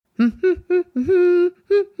Welcome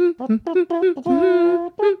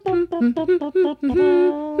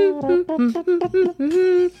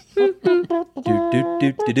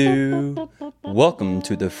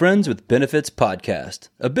to the Friends with Benefits podcast,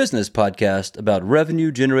 a business podcast about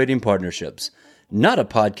revenue-generating partnerships, not a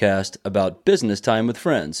podcast about business time with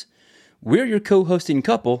friends. We're your co-hosting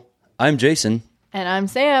couple. I'm Jason. And I'm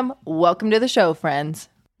Sam. Welcome to the show, friends.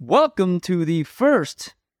 Welcome to the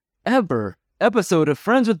first ever episode of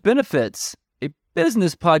Friends with Benefits, a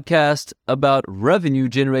business podcast about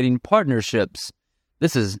revenue-generating partnerships.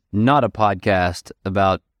 This is not a podcast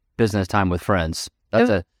about business time with friends.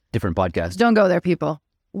 That's a different podcast. Don't go there, people.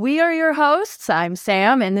 We are your hosts. I'm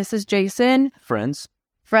Sam, and this is Jason. Friends.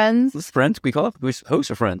 Friends. Friends, we call it? We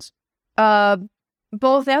host or friends?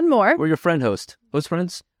 Both and more. We're your friend host. Host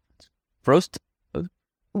friends? Frost?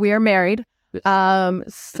 We are married.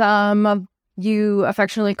 Yes. Some of you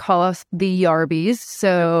affectionately call us the Yarbies,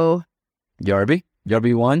 so... Yarby?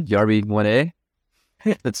 Yarby 1? Yarby 1A?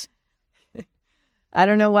 That's... I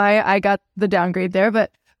don't know why I got the downgrade there,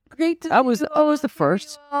 but great to I was the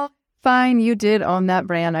first. Fine, you did own that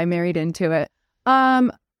brand. I married into it.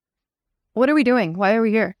 What are we doing? Why are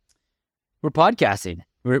we here? We're podcasting.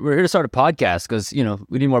 We're here to start a podcast because, you know,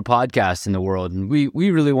 we need more podcasts in the world. And we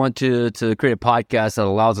really want to create a podcast that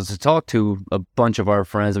allows us to talk to a bunch of our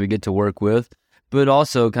friends that we get to work with, but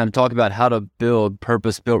also kind of talk about how to build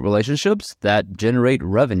purpose-built relationships that generate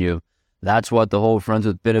revenue. That's what the whole Friends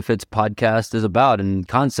with Benefits podcast is about, and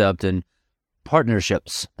concept and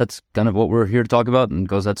partnerships. That's kind of what we're here to talk about, and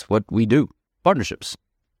because that's what we do. Partnerships.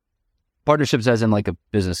 Partnerships as in like a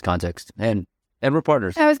business context. And we're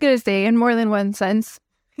partners. I was going to say in more than one sense.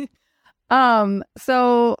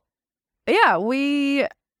 So yeah, we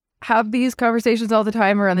have these conversations all the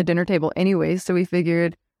time around the dinner table anyways. So we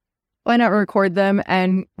figured, why not record them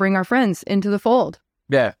and bring our friends into the fold?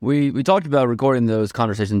 Yeah, we talked about recording those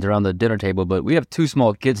conversations around the dinner table, but we have 2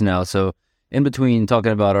 small kids now. So in between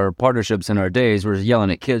talking about our partnerships and our days, we're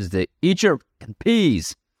yelling at kids to eat your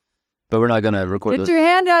peas. But we're not going to record Get your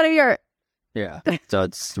hand out of here. Yeah. So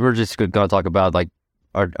we're just going to talk about like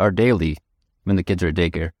our daily when the kids are at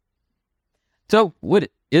daycare. So what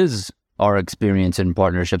is our experience in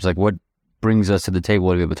partnerships? Like what brings us to the table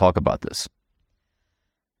to be able to talk about this?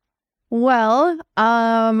 Well,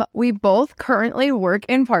 we both currently work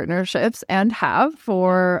in partnerships and have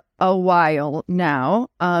for a while now.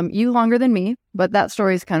 You longer than me, but that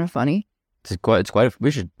story is kind of funny. It's quite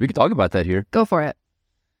we could talk about that here. Go for it.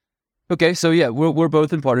 Okay, so yeah, we're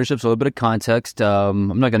both in partnerships. A little bit of context.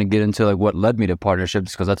 I'm not going to get into like what led me to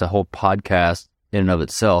partnerships because that's a whole podcast in and of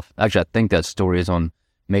itself. Actually, I think that story is on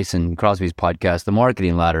Mason Crosby's podcast, The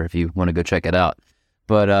Marketing Ladder, if you want to go check it out.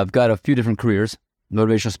 But I've got a few different careers.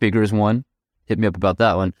 Motivational speaker is one. Hit me up about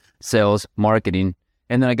that one. Sales, marketing,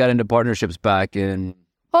 and then I got into partnerships back in...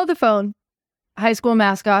 Hold the phone. High school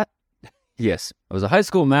mascot. Yes, I was a high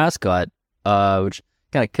school mascot, which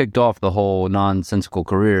kind of kicked off the whole nonsensical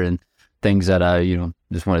career and things that I,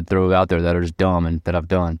 just want to throw out there that are just dumb and that I've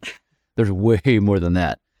done. There's way more than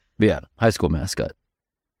that. But yeah, high school mascot.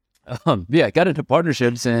 Got into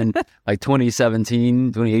partnerships in like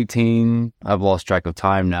 2017, 2018. I've lost track of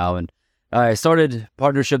time now. And I started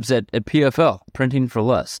partnerships at PFL, Printing for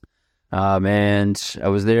Less. And I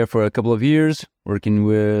was there for a couple of years working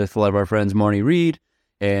with a lot of our friends, Marnie Reed.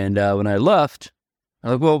 And when I left, I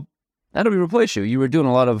was like, well, how do we replace you? You were doing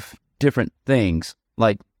a lot of different things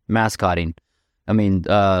like mascotting. I mean,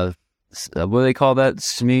 what do they call that?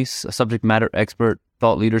 SMEs, a subject matter expert,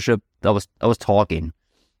 thought leadership. I was talking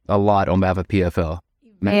a lot on behalf of PFL.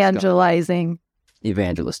 Evangelizing.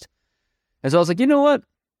 Evangelist. And so I was like, you know what?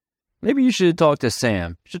 Maybe you should talk to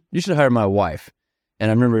Sam. You should hire my wife. And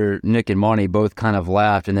I remember Nick and Marnie both kind of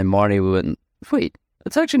laughed, and then Marnie went, wait,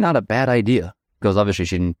 that's actually not a bad idea. Because obviously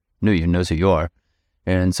she knew you, knows who you are.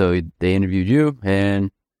 And so they interviewed you, and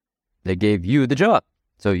they gave you the job.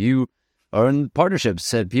 So you are in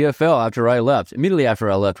partnerships at PFL immediately after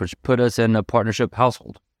I left, which put us in a partnership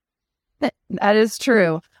household. That is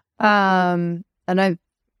true. And that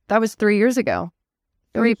was 3 years ago.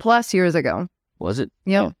 3+ years ago. Was it?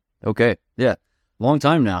 Yep. Yeah. Okay. Yeah. Long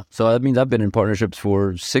time now. So that means I've been in partnerships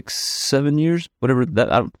for 6-7 years, whatever.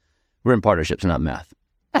 We're in partnerships, not math.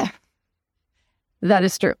 That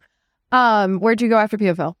is true. Where'd you go after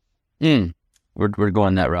PFL? We're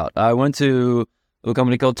going that route. I went to a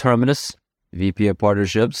company called Terminus, VP of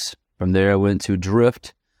Partnerships. From there, I went to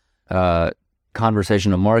Drift,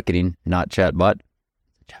 conversational marketing, not chatbot.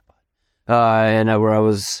 And where I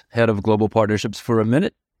was head of global partnerships for a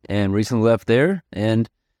minute, and recently left there and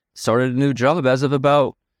started a new job as of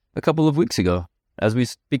about a couple of weeks ago, as we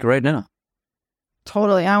speak right now.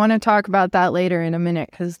 Totally. I want to talk about that later in a minute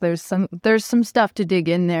because there's some stuff to dig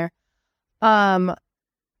in there.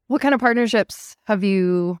 What kind of partnerships have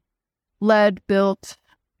you led, built?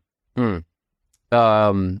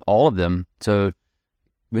 All of them. So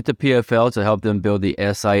with the PFL to help them build the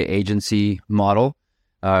SI agency model,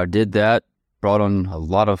 did that, brought on a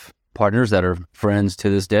lot of partners that are friends to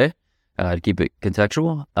this day, to keep it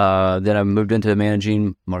contextual. Then I moved into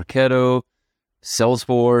managing Marketo,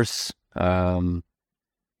 Salesforce,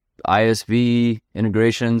 ISV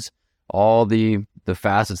integrations, all the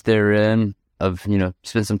facets therein of,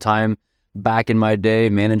 spent some time back in my day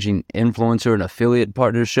managing influencer and affiliate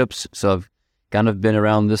partnerships. So I've kind of been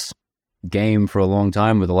around this game for a long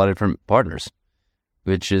time with a lot of different partners,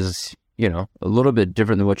 which is, a little bit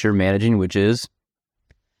different than what you're managing, which is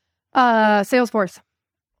Salesforce.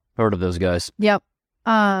 Heard of those guys. Yep.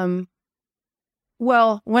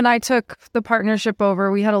 Well, when I took the partnership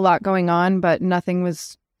over, we had a lot going on, but nothing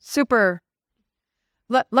was super.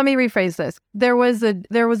 Let me rephrase this. There was a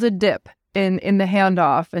dip in the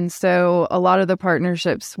handoff, and so a lot of the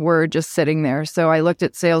partnerships were just sitting there. So I looked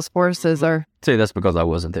at Salesforce as our. Say that's because I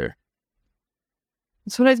wasn't there.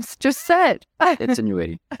 That's what I just said.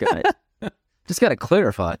 Insinuating. Just got to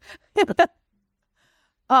clarify.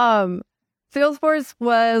 Salesforce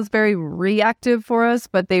was very reactive for us,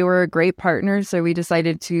 but they were a great partner, so we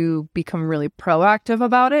decided to become really proactive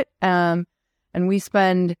about it. And we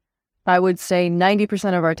spend, I would say,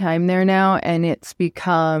 90% of our time there now, and it's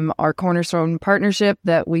become our cornerstone partnership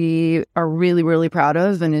that we are really, really proud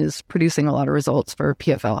of and is producing a lot of results for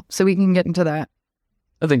PFL. So we can get into that.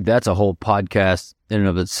 I think that's a whole podcast in and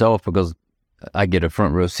of itself because I get a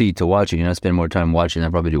front row seat to watching. I spend more time watching than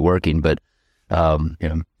I probably do working, but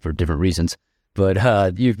for different reasons.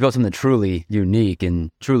 But you've built something truly unique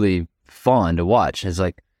and truly fun to watch. It's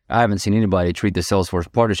like I haven't seen anybody treat the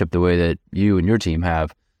Salesforce partnership the way that you and your team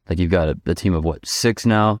have. Like you've got a team of 6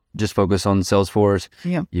 now, just focus on Salesforce.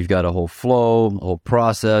 Yeah. You've got a whole flow, a whole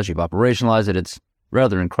process. You've operationalized it. It's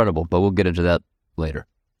rather incredible, but we'll get into that later.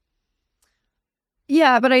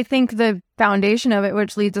 Yeah, but I think the foundation of it,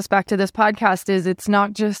 which leads us back to this podcast, is it's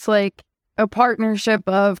not just like a partnership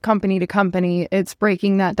of company to company. It's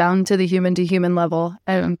breaking that down to the human to human level.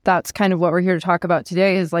 And that's kind of what we're here to talk about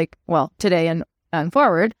today is today and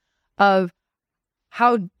forward of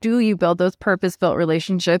how do you build those purpose-built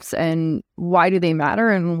relationships and why do they matter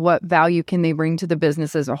and what value can they bring to the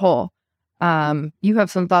business as a whole? You have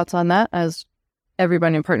some thoughts on that, as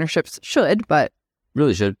everybody in partnerships should, but...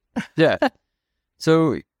 Really should. Yeah.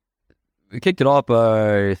 So we kicked it off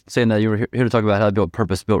by saying that you were here to talk about how to build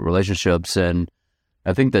purpose-built relationships, and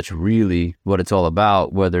I think that's really what it's all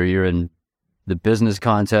about, whether you're in the business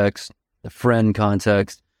context, the friend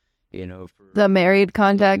context, the married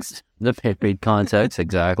context. The married context,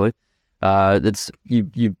 exactly. It's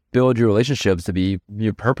you build your relationships to be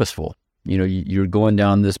purposeful. You're going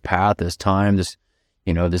down this path, this time, this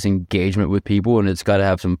engagement with people, and it's got to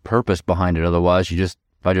have some purpose behind it. Otherwise, you just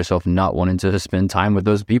find yourself not wanting to spend time with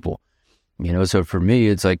those people. So for me,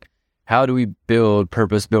 it's like, how do we build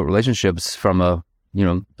purpose-built relationships from a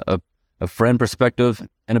friend perspective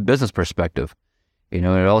and a business perspective? It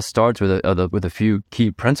all starts with a few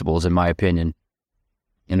key principles, in my opinion.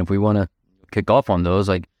 And if we want to kick off on those,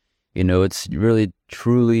 it's really,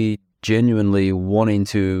 truly, genuinely wanting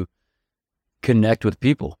to connect with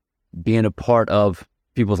people, being a part of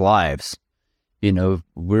people's lives.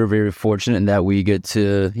 We're very fortunate in that we get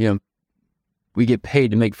to, we get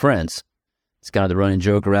paid to make friends. It's kind of the running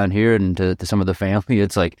joke around here and to some of the family.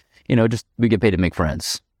 It's like, just we get paid to make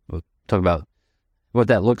friends. We'll talk about what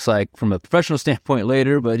that looks like from a professional standpoint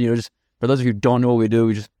later. But, just for those of you who don't know what we do,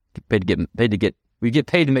 we just get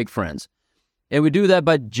paid to make friends. And we do that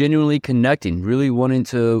by genuinely connecting, really wanting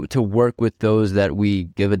to work with those that we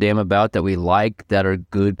give a damn about, that we like, that are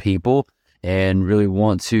good people, and really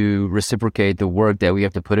want to reciprocate the work that we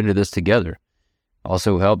have to put into this together.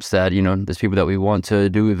 Also helps that, there's people that we want to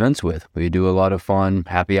do events with. We do a lot of fun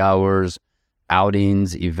happy hours,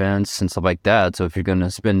 outings, events, and stuff like that. So if you're going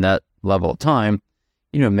to spend that level of time,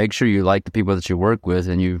 make sure you like the people that you work with,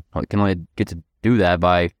 and you can only get to do that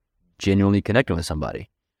by genuinely connecting with somebody.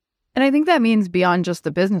 And I think that means beyond just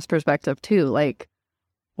the business perspective too. Like,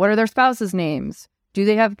 what are their spouses' names? Do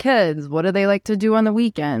they have kids? What do they like to do on the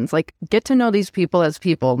weekends? Like, get to know these people as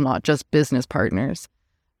people, not just business partners.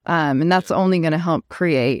 And that's only going to help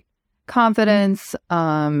create confidence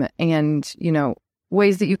and,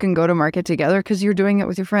 ways that you can go to market together because you're doing it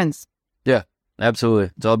with your friends. Yeah,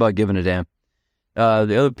 absolutely. It's all about giving a damn.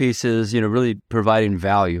 The other piece is, really providing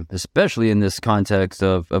value, especially in this context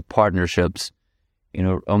of partnerships.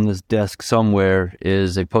 On this desk somewhere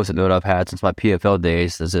is a Post-it note I've had since my PFL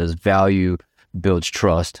days that says value builds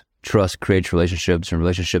trust. Trust creates relationships, and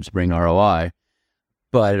relationships bring ROI.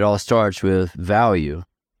 But it all starts with value.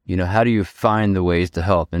 How do you find the ways to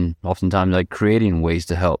help? And oftentimes, like creating ways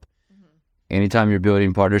to help. Anytime you're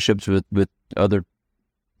building partnerships with other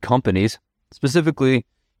companies, specifically,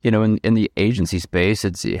 in the agency space,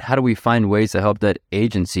 it's how do we find ways to help that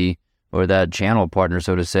agency or that channel partner,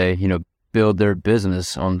 so to say, build their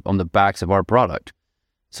business on the backs of our product.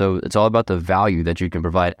 So it's all about the value that you can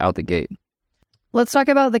provide out the gate. Let's talk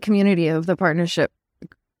about the community of the partnership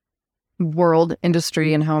world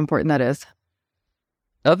industry and how important that is.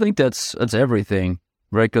 I think that's everything,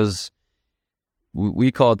 right? Because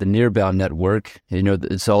we call it the Nearbound network.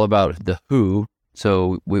 It's all about the who.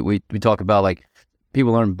 So we talk about like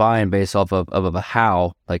people aren't buying based off of a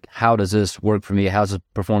how, like how does this work for me? How does it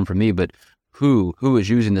perform for me? But who is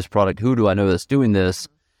using this product? Who do I know that's doing this?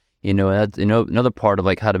 Another part of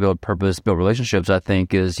like how to build purpose, build relationships, I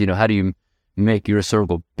think is, how do you make your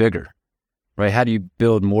circle bigger, right? How do you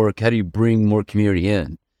build more? How do you bring more community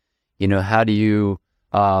in? How do you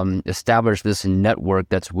establish this network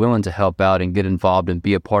that's willing to help out and get involved and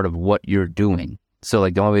be a part of what you're doing? So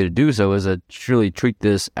like the only way to do so is to truly treat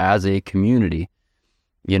this as a community.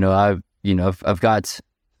 I've got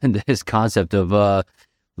this concept of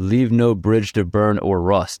leave no bridge to burn or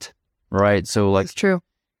rust, right? So like it's true.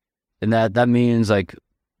 And that means like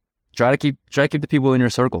try to keep the people in your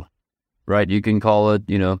circle, right? You can call it,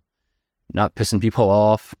 not pissing people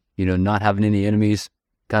off, not having any enemies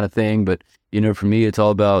kind of thing. But, for me, it's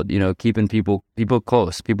all about, keeping people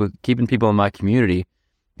close, keeping people in my community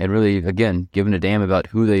and really, again, giving a damn about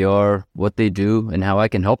who they are, what they do, and how I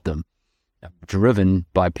can help them. I'm driven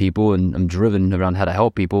by people and I'm driven around how to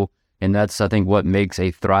help people. And that's, I think, what makes a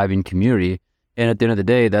thriving community. And at the end of the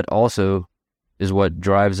day, that also is what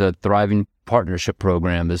drives a thriving partnership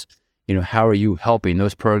program is, how are you helping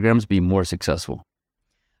those programs be more successful?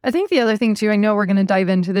 I think the other thing too, I know we're going to dive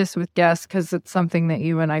into this with guests because it's something that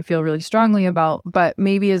you and I feel really strongly about, but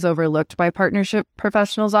maybe is overlooked by partnership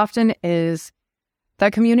professionals often, is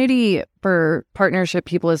that community for partnership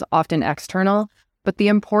people is often external, but the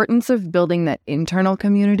importance of building that internal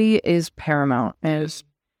community is paramount. As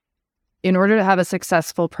in order to have a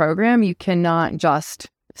successful program, you cannot just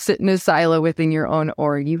sit in a silo within your own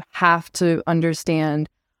org. You have to understand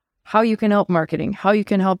how you can help marketing, how you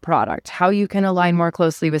can help product, how you can align more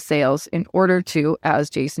closely with sales in order to, as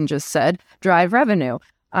Jason just said, drive revenue.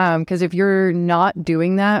 Because if you're not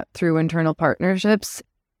doing that through internal partnerships,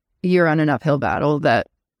 you're on an uphill battle that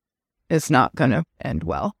is not going to end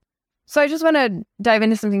well. So I just want to dive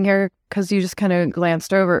into something here because you just kind of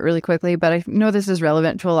glanced over it really quickly, but I know this is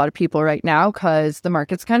relevant to a lot of people right now because the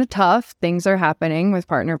market's kind of tough. Things are happening with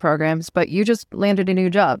partner programs, but you just landed a new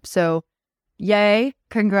job. So yay,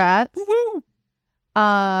 congrats.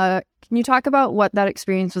 Can you talk about what that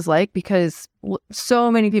experience was like? Because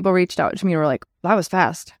so many people reached out to me and were like, that was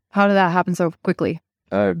fast. How did that happen so quickly?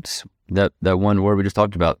 That one word we just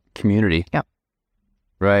talked about, community. Yeah.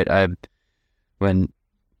 Right. When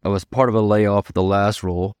I was part of a layoff at the last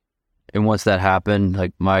role, and once that happened,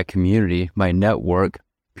 like my community, my network,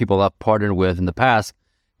 people I've partnered with in the past,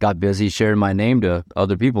 got busy sharing my name to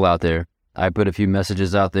other people out there. I put a few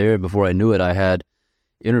messages out there. Before I knew it, I had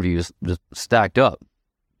interviews just stacked up.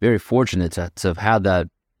 Very fortunate to have had that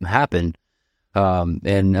happen.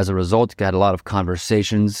 And as a result, I had a lot of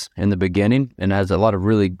conversations in the beginning and has a lot of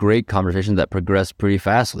really great conversations that progressed pretty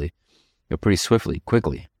fastly, pretty swiftly,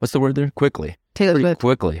 quickly. What's the word there? Quickly. Taylor pretty Swift.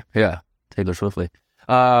 Quickly. Yeah. Taylor Swiftly.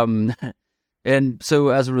 And so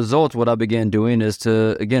as a result, what I began doing is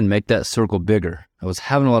to, again, make that circle bigger. I was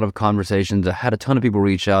having a lot of conversations. I had a ton of people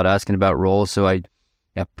reach out asking about roles. So I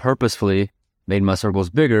purposefully made my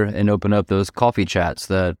circles bigger and opened up those coffee chats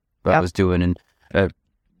that I was doing. And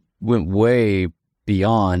went way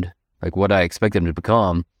beyond like what I expected them to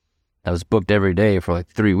become. I was booked every day for like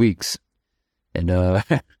 3 weeks. And go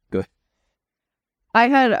ahead. I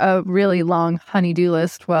had a really long honey-do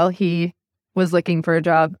list while he was looking for a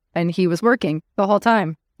job, and he was working the whole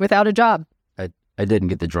time without a job. I didn't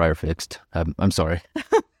get the dryer fixed. I'm sorry.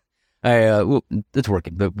 Well, it's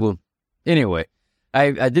working, but anyway,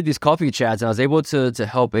 I did these coffee chats and I was able to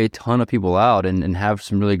help a ton of people out and have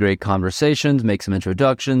some really great conversations, make some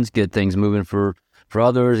introductions, get things moving for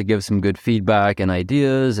others, and give some good feedback and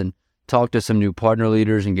ideas, and talk to some new partner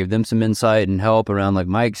leaders and give them some insight and help around like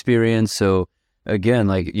my experience. So again,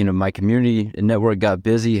 like, my community and network got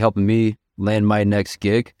busy helping me land my next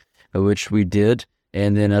gig, which we did.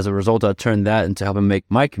 And then as a result, I turned that into helping make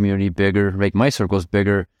my community bigger, make my circles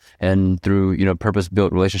bigger, and through,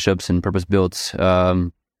 purpose-built relationships and purpose-built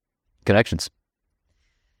connections.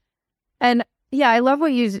 And yeah, I love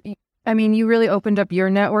what you really opened up your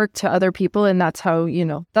network to other people, and that's how,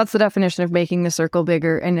 that's the definition of making the circle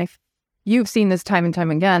bigger. And if you've seen this time and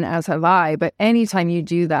time again, as have I, but anytime you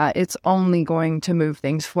do that, it's only going to move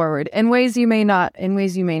things forward in ways you may not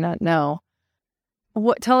know.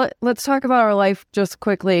 Let's talk about our life just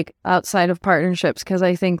quickly outside of partnerships, because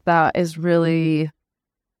I think that is really,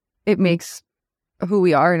 it makes who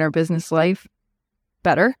we are in our business life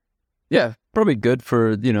better. Yeah, probably good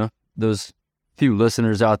for, those few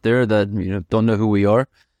listeners out there that, don't know who we are.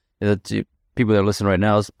 People that are listening right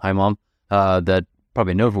now, hi mom, that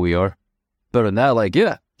probably know who we are. But other than that,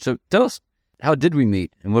 yeah. So tell us, how did we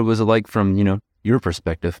meet, and what was it like from, your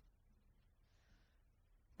perspective?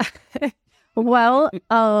 Well,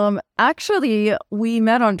 actually, we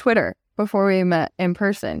met on Twitter before we met in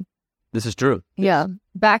person. This is true. Yeah,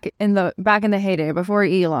 back in the heyday before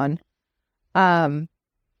Elon, and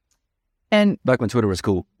back when Twitter was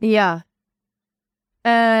cool. Yeah,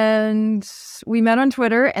 and we met on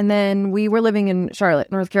Twitter, and then we were living in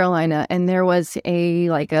Charlotte, North Carolina, and there was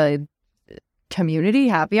a community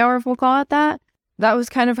happy hour, if we'll call it that. That was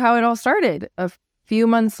kind of how it all started. A few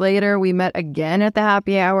months later, we met again at the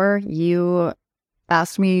happy hour. You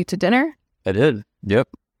asked me to dinner. I did. Yep.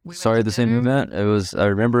 Sorry, the same event. I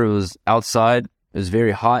remember it was outside. It was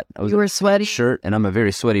very hot. You were sweaty. Shirt, and I'm a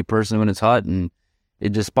very sweaty person when it's hot, and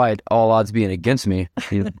despite all odds being against me,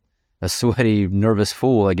 a sweaty, nervous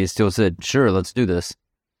fool, he still said, "Sure, let's do this."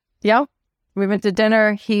 Yeah. We went to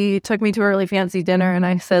dinner. He took me to a really fancy dinner, and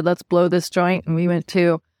I said, "Let's blow this joint." And we went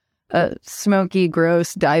to a smoky,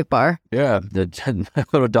 gross dive bar. Yeah, the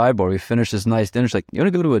little dive bar. We finished this nice dinner. She's like, "You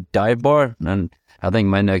want to go to a dive bar?" And I think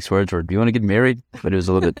my next words were, "Do you want to get married?" But it was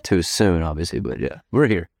a little bit too soon, obviously. But yeah, we're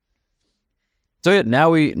here. So yeah, now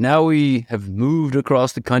we have moved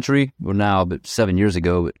across the country. Well, now, but 7 years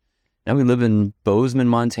ago. But now we live in Bozeman,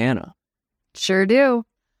 Montana. Sure do.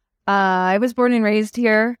 I was born and raised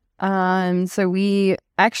here. So we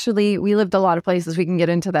lived a lot of places. We can get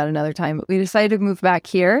into that another time. But we decided to move back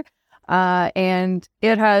here. And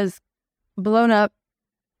it has blown up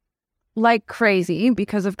like crazy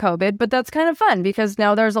because of COVID, but that's kind of fun because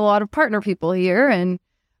now there's a lot of partner people here, and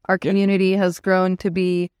our community has grown to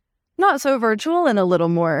be not so virtual and a little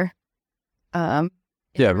more,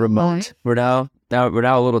 remote. We're now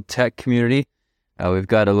a little tech community. We've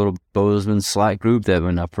got a little Bozeman Slack group that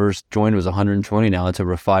when I first joined was 120. Now it's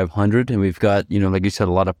over 500, and we've got, like you said,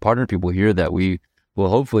 a lot of partner people here that we will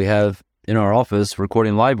hopefully have in our office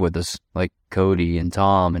recording live with us, like Cody and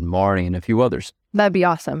Tom and Marty and a few others. That'd be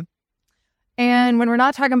awesome. And when we're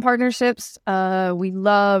not talking partnerships, we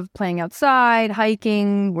love playing outside,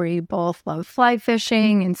 hiking. We both love fly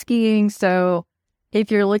fishing and skiing. So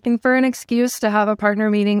if you're looking for an excuse to have a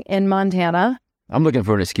partner meeting in Montana. I'm looking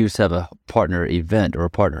for an excuse to have a partner event or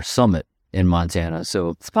a partner summit in Montana.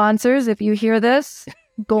 So sponsors, if you hear this,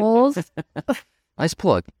 goals. Nice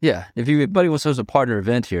plug. Yeah. If anybody wants to host a partner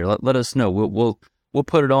event here, let us know. We'll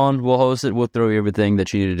put it on. We'll host it. We'll throw you everything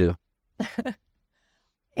that you need to do.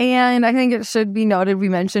 And I think it should be noted, we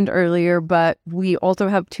mentioned earlier, but we also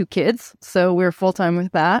have 2 kids, so we're full-time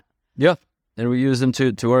with that. Yeah. And we use them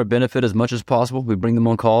to our benefit as much as possible. We bring them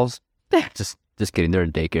on calls. Just kidding. They're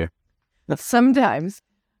in daycare. Sometimes.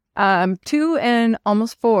 2 and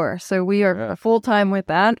almost 4. So we are full-time with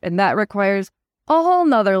that, and that requires a whole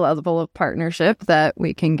nother level of partnership that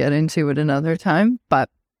we can get into at another time. But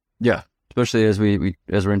yeah, especially as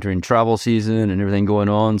we're entering travel season and everything going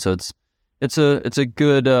on. So it's a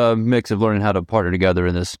good mix of learning how to partner together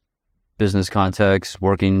in this business context,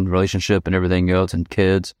 working relationship, and everything else, and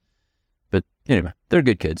kids. But anyway, they're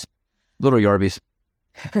good kids, little yarbies,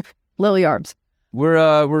 little yarbs.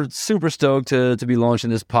 We're super stoked to be launching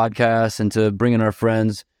this podcast and to bringing our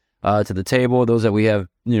friends to the table. Those that we have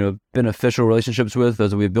beneficial relationships with,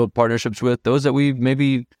 those that we've built partnerships with, those that we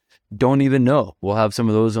maybe don't even know. We'll have some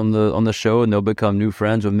of those on the show, and they'll become new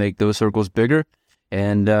friends. We'll make those circles bigger,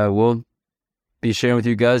 and we'll be sharing with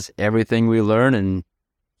you guys everything we learn and as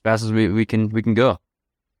fast as we can go.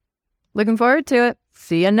 Looking forward to it.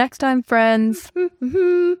 See you next time, friends.